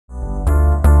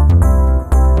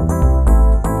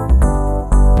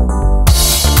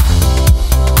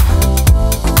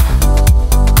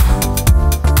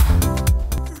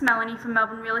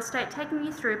Melbourne Real Estate, taking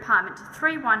you through apartment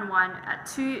 311 at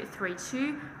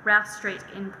 232 Rouse Street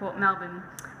in Port Melbourne.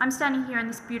 I'm standing here in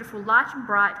this beautiful light and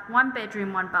bright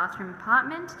 1-bedroom, 1-bathroom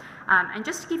apartment, and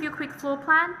just to give you a quick floor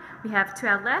plan, we have to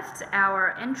our left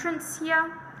our entrance here.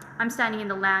 I'm standing in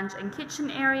the lounge and kitchen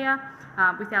area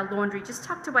with our laundry just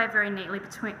tucked away very neatly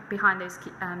behind those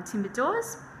timber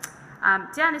doors.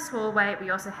 Down this hallway we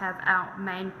also have our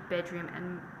main bedroom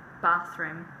and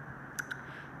bathroom.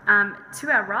 To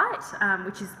our right,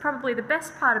 which is probably the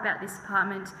best part about this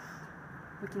apartment,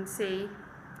 we can see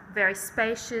very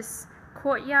spacious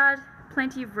courtyard,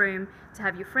 plenty of room to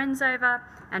have your friends over,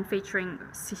 and featuring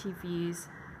city views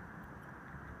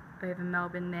over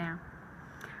Melbourne there.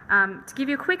 To give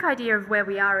you a quick idea of where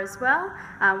we are as well,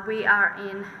 we are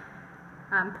in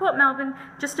Port Melbourne,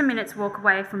 just a minute's walk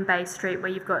away from Bay Street,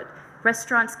 where you've got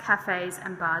restaurants, cafes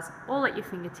and bars all at your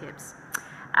fingertips.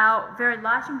 Our very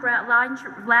light and bright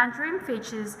lounge room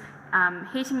features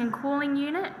heating and cooling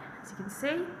unit, as you can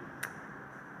see.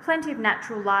 Plenty of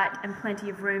natural light and plenty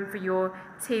of room for your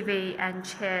TV and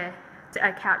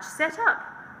couch setup.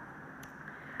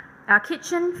 Our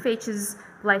kitchen features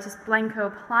the latest Blanco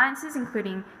appliances,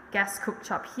 including gas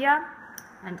cooktop here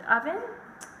and oven,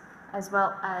 as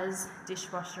well as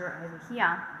dishwasher over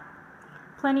here.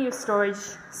 Plenty of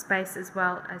storage space as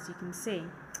well, as you can see.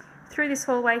 Through this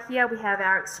hallway here we have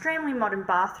our extremely modern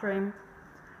bathroom,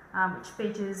 which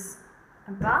features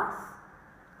a bath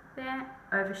there,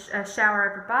 a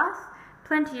shower over bath,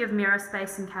 plenty of mirror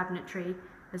space and cabinetry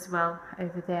as well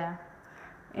over there.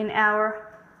 In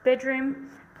our bedroom,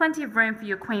 plenty of room for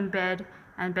your queen bed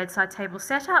and bedside table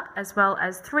setup, as well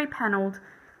as 3-panelled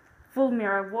full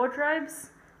mirror wardrobes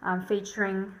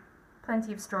featuring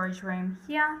plenty of storage room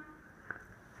here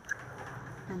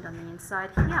and on the inside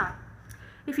here.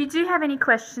 If you do have any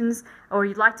questions or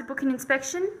you'd like to book an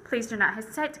inspection, please do not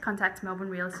hesitate to contact Melbourne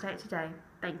Real Estate today.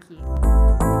 Thank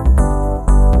you.